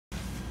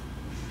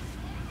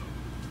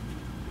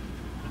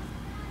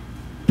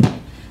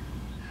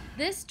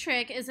This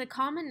trick is a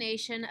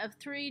combination of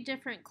 3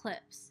 different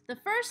clips. The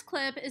first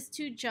clip is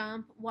to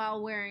jump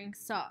while wearing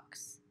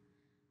socks.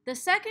 The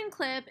second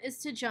clip is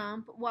to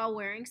jump while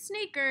wearing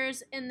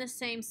sneakers in the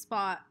same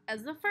spot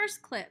as the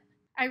first clip.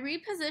 I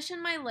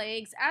repositioned my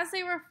legs as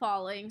they were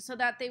falling so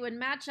that they would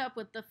match up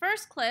with the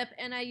first clip,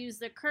 and I used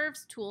the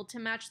curves tool to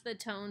match the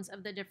tones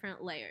of the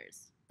different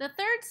layers. The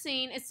third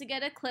scene is to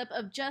get a clip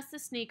of just the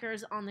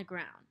sneakers on the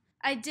ground.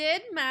 I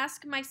did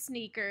mask my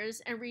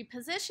sneakers and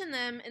reposition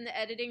them in the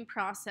editing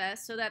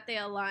process so that they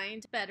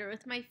aligned better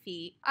with my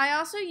feet. I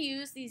also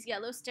used these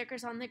yellow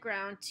stickers on the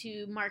ground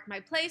to mark my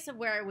place of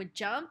where I would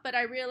jump, but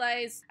I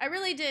realized I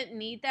really didn't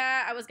need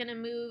that. I was going to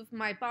move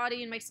my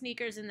body and my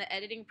sneakers in the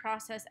editing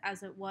process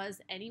as it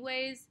was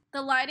anyways.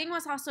 The lighting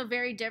was also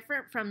very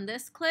different from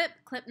this clip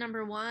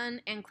number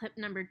 1 and clip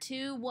number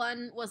 2.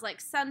 One was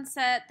like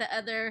sunset, the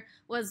other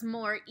was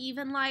more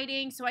even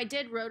lighting, so I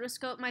did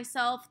rotoscope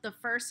myself the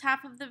first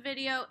half of the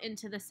video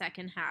into the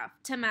second half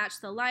to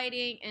match the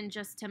lighting and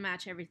just to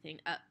match everything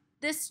up.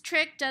 This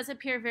trick does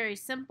appear very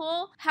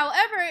simple.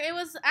 However, it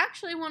was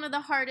actually one of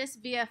the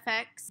hardest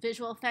VFX,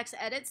 visual effects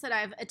edits that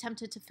I've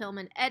attempted to film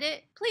and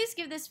edit. Please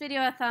give this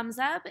video a thumbs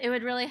up. It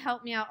would really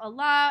help me out a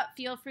lot.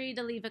 Feel free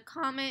to leave a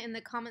comment in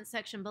the comment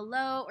section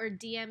below or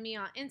DM me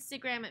on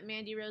Instagram at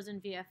Mandy Rosen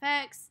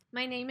VFX.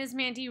 My name is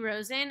Mandy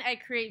Rosen. I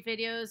create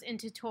videos and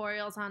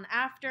tutorials on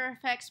After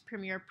Effects,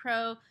 Premiere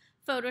Pro,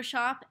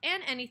 Photoshop,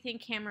 and anything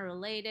camera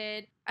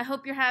related. I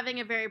hope you're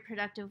having a very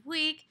productive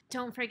week.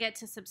 Don't forget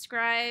to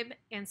subscribe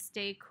and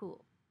stay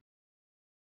cool.